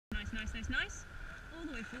Nice, nice, nice. All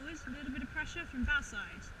the way forwards, a little bit of pressure from bow side.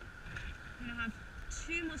 We're going to have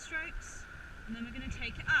 2 more strokes, and then we're going to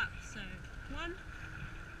take it up. So 1,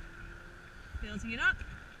 building it up.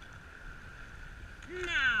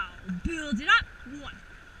 Now, build it up. 1,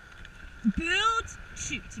 build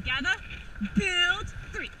 2, together, build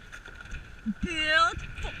 3, build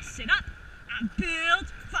 4, sit up, and build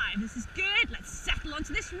 5. This is good. Let's settle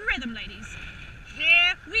onto this rhythm, ladies.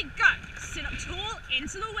 Here we go. Sit up tall,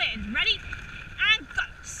 into the wind. Ready? And go.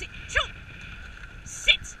 Sit, tall.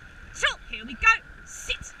 Sit, tall. Here we go.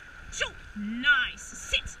 Sit, tall. Nice.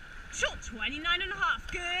 Sit, tall.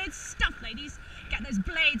 29.5. Good stuff, ladies. Get those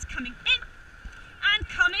blades coming in and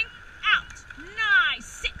coming out. Nice.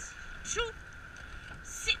 Sit, tall.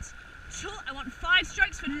 Sit, tall. I want 5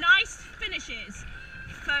 strokes for nice finishes.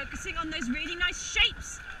 Focusing on those really nice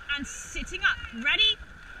shapes and sitting up. Ready?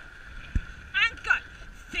 And go.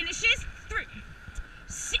 Finishes through.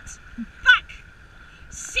 Sit back.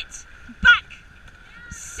 Sit back.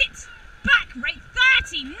 Sit back. Rate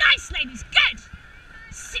 30. Nice, ladies. Good.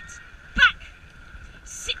 Sit back.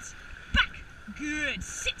 Sit back. Good.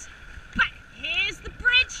 Sit back. Here's the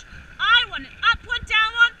bridge. I want an up one,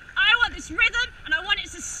 down one. I want this rhythm and I want it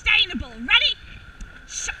sustainable. Ready?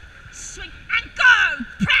 Shut. Swing and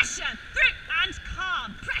go. Pressure through and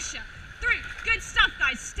calm. Pressure through. Good stuff,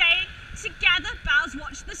 guys. Staying together. Bows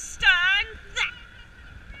watch the stern. There.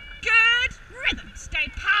 Good rhythm. Stay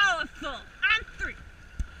powerful and through.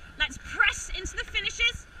 Let's press into the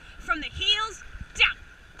finishes from the heels down.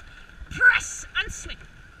 Press and swing.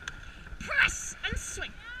 Press and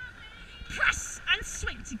swing. Press and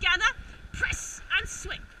swing. Together. Press and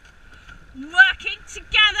swing. Working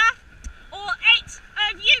together. All 8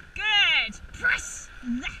 of you. Good. Press.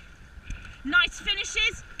 There. Nice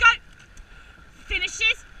finishes. Go.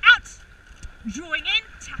 Finishes. Out. Drawing in.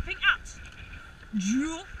 Tapping out.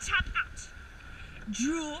 Draw. Tap out.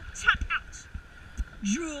 Draw. Tap out.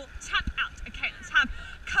 Draw. Tap out. Okay, let's have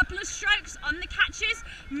a couple of strokes on the catches.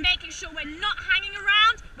 Making sure we're not hanging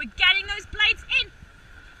around. We're getting those blades in.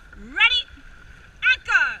 Ready? And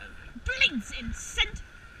go. Blades in. Send.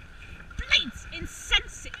 Blades in. Send.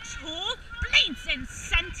 Sit tall. Blades in.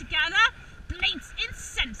 Send together. Blades in.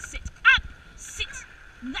 Send. Sit up. Sit.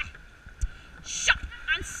 There. Shut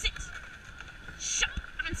and sit. Shut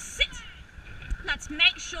and sit. Let's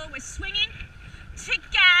make sure we're swinging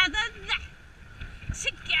together there.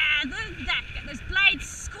 Together there. Get those blades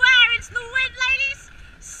square into the wind, ladies.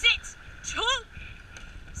 Sit tall.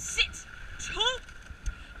 Sit tall.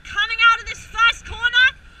 Coming out of this first corner,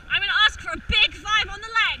 I'm going to ask for a big 5 on the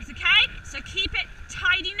legs, okay? So keep it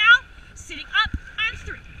tidy now. Sitting up and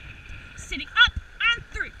through. Sitting up and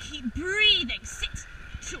through. Keep breathing. Sit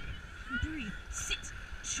tall. Breathe. Sit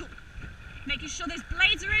tall. Making sure those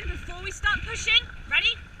blades are in before we start pushing.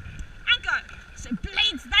 Ready? And go. So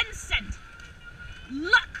blades then send.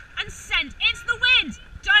 Look and send into the wind.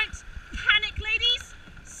 Don't panic, ladies.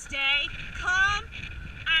 Stay calm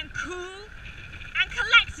and cool and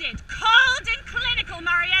collected. Cold and clinical,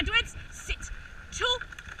 Mary Edwards. Sit tall.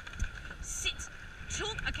 Sit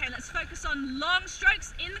tall. Okay, let's focus on long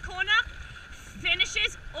strokes in the corner.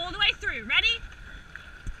 Finishes all the way through. Ready?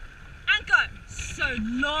 And go. So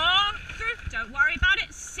long through. Don't worry about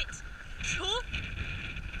it. Sit tall.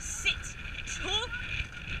 Sit tall.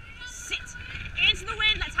 Sit into the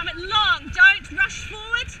wind. Let's have it long. Don't rush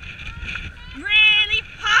forward. Really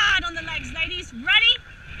hard on the legs, ladies. Ready?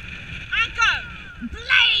 And go.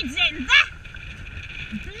 Blades in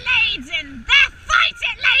there. Blades in there. Fight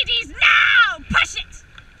it, ladies. Now. Push it.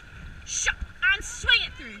 Shut and swing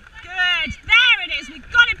it through. Good. There it is.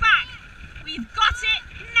 We've got it back. We've got it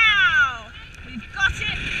now. We've got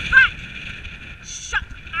it back. Shut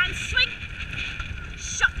and swing.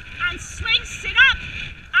 Shut and swing. Sit up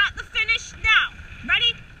at the finish now.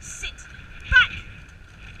 Ready? Sit back.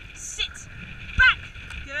 Sit back.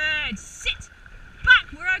 Good. Sit back.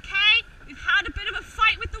 We're okay. We've had a bit of a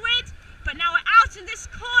fight with the wind, but now we're out in this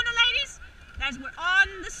corner, ladies. We're on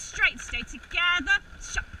the straight. Stay together.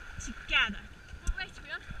 Shut together. What weight are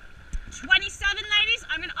we on? 27, ladies.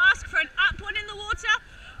 I'm going to ask for an up one in the water.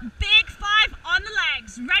 Big 5 on the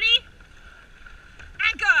legs. Ready?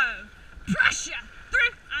 And go. Pressure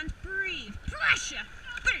through and breathe. Pressure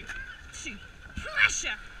through. 2.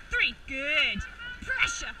 Pressure. 3. Good.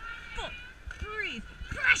 Pressure. 4. Breathe.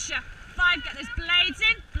 Pressure. 5. Get those blades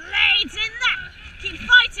in. Blades in there. Keep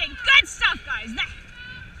fighting. Good stuff, guys. There.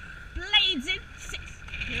 Blades in. 6.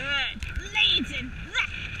 Good. Blades in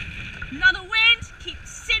there. Another wind. Keep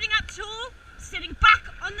sitting up tall. Sitting back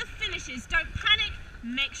on the finishes. Don't panic.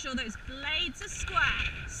 Make sure those blades are square.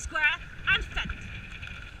 Square and feathered.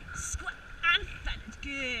 Square and feathered.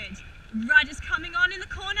 Good. Rudders coming on in the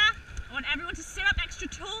corner. I want everyone to sit up extra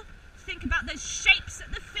tall. Think about those shapes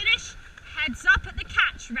at the finish. Heads up at the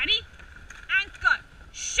catch. Ready? And go.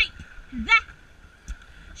 Shape there.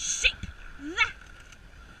 Shape there.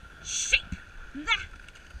 Shape there.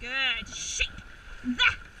 Good. Shape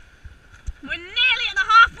there. We're nearly at the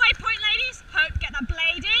halfway point, ladies. Hope, get that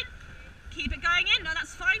blade in. Keep it going in. No,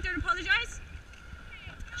 that's fine. Don't apologise.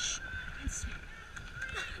 Shh and swing.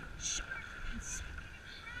 Shh and swing.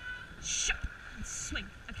 Shh and swing.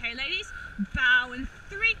 Okay, ladies. Bow and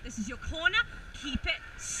 3. This is your corner. Keep it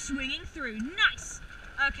swinging through. Nice.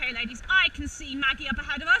 Okay, ladies. I can see Maggie up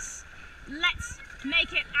ahead of us. Let's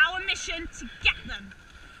make it our mission to get them.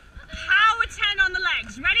 Power 10 on the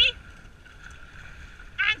legs. Ready?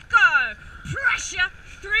 And go. Pressure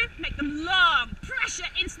through. Make them long. Pressure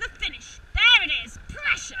into the finish. There it is.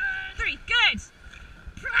 Pressure. 3. Good.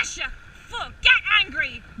 Pressure. 4. Get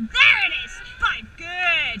angry. There it is. 5.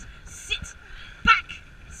 Good. Sit. Back.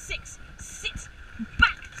 6. Sit.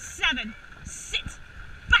 Back. 7. Sit.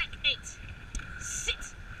 Back. 8.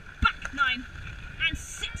 Sit. Back. 9. And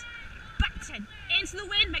sit. Back. 10. Into the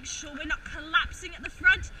wind. Make sure we're not collapsing at the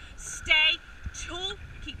front. Stay tall.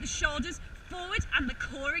 Keep the shoulders forward and the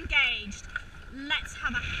core engaged. Let's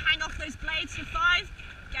have a hang off those blades for 5.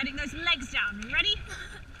 Getting those legs down. Ready?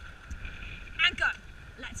 And go.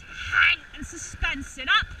 Let's hang and suspend. Sit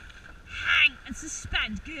up. Hang and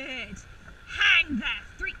suspend. Good. Hang there.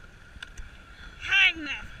 3. Hang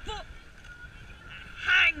there. 4.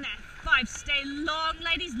 Hang there. 5. Stay long,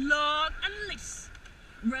 ladies. Long and loose.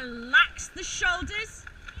 Relax the shoulders.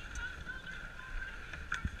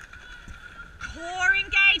 Core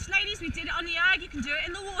engaged, ladies. We did it on the erg. You can do it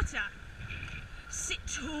in the water. Sit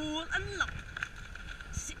tall and long.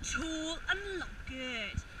 Sit tall and long.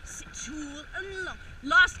 Good. Sit tall and long.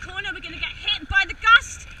 Last corner, we're going to get hit by the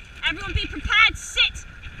gust. Everyone be prepared. Sit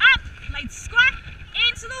up. Legs square.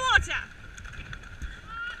 Into the water.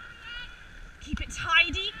 Keep it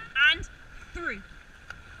tidy and through.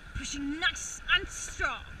 Pushing nice and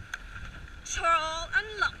strong. Tall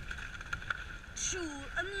and long. Tall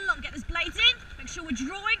and long. Get those blades in. Make sure we're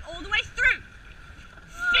drawing all the way through.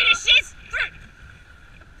 Finishes through.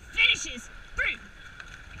 Finishes through.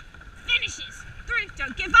 Finishes through.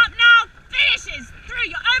 Don't give up now. Finishes through.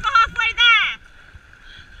 You're over halfway there.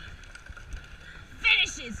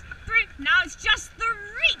 Finishes through. Now it's just the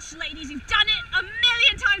reach, ladies. You've done it a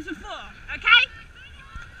million times before. Okay?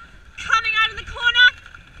 Coming out of the corner,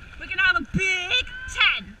 we're going to have a big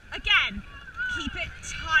 10. Again, keep it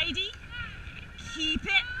tidy. Keep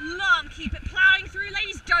it long. Keep it ploughing through,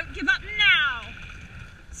 ladies. Don't give up now.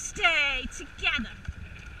 Stay together.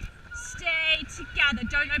 Stay together.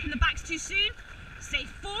 Don't open the backs too soon. Stay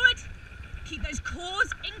forward. Keep those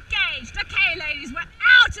cores engaged. Okay, ladies, we're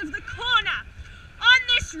out of the corner. On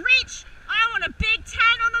this reach, I want a big 10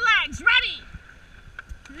 on the legs.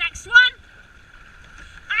 Ready? Next one.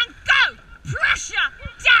 And go. Pressure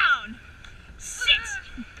down. Sit.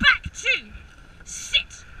 Back 2.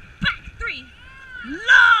 Sit. Back 3.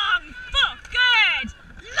 Long 4. Good.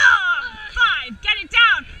 Long 5. Get it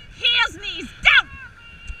down. Heels, knees down.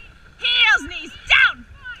 Heels, knees down.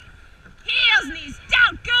 Heels, knees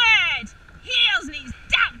down. Good. Heels, knees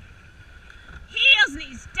down. Heels,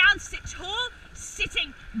 knees down. Sit tall.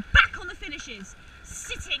 Sitting back on the finishes.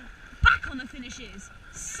 Sitting back on the finishes.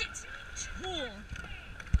 Sit tall.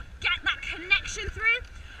 Get that connection through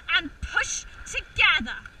and push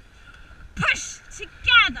together. Push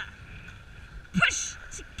together. Push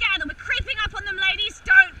together. We're creeping up on them, ladies.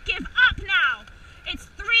 Don't give up now. It's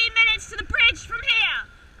 3 minutes to the bridge from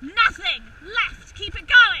here. Nothing left. Keep it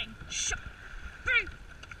going. Shop through.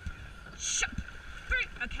 Shop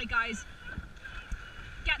through. Okay, guys.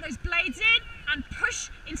 Get those blades in and push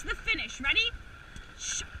into the finish. Ready?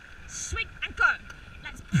 Shop, swing and go.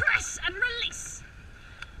 Let's press and release.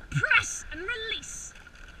 Press and release.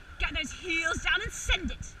 Get those heels down and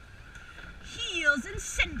send it. Heels and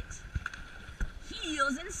send it.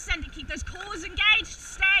 Heels and send it. Keep those cores engaged.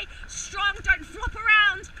 Stay strong. Don't flop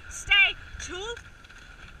around. Stay tall.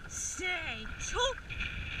 Stay tall.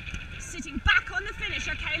 Sitting back on the finish.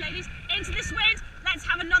 Okay, ladies. Into this wind. Let's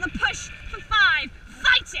have another push for 5.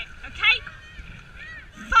 Fight it. Okay?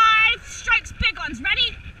 5 strokes. Big ones.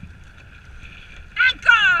 Ready? And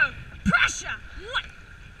go. Pressure. 1.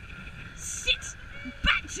 Sit.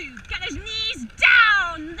 Back 2. Get those knees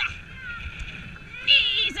down. There.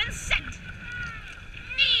 Knees and send.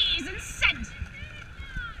 Knees and send.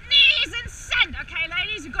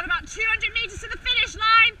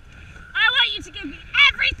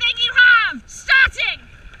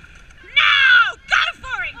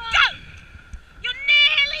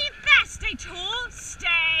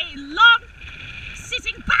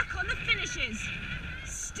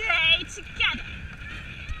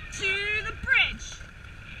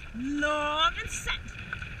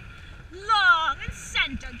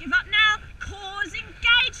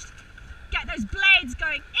 those blades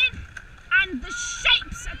going in and the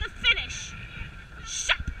shapes at the finish.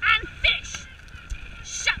 Shape and finish.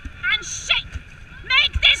 Shape and shape.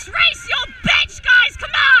 Make this race your bitch, guys.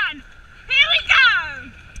 Come on. Here we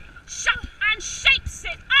go. Shape and shape.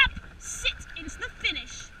 Sit up. Sit into the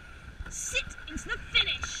finish. Sit into the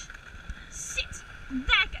finish. Sit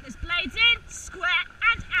there. Get those blades in. Square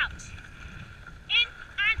and out. In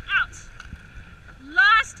and out.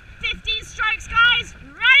 Last 15 strokes, guys.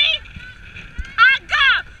 Ready? And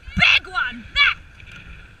go. Big one.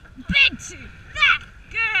 There. Big two. There.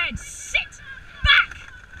 Good. Sit. Back.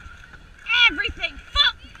 Everything.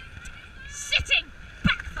 Foot. Sitting.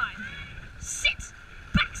 Back 5. Sit.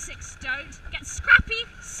 Back 6. Don't get scrappy.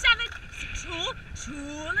 7. Sit tall.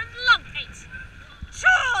 Tall and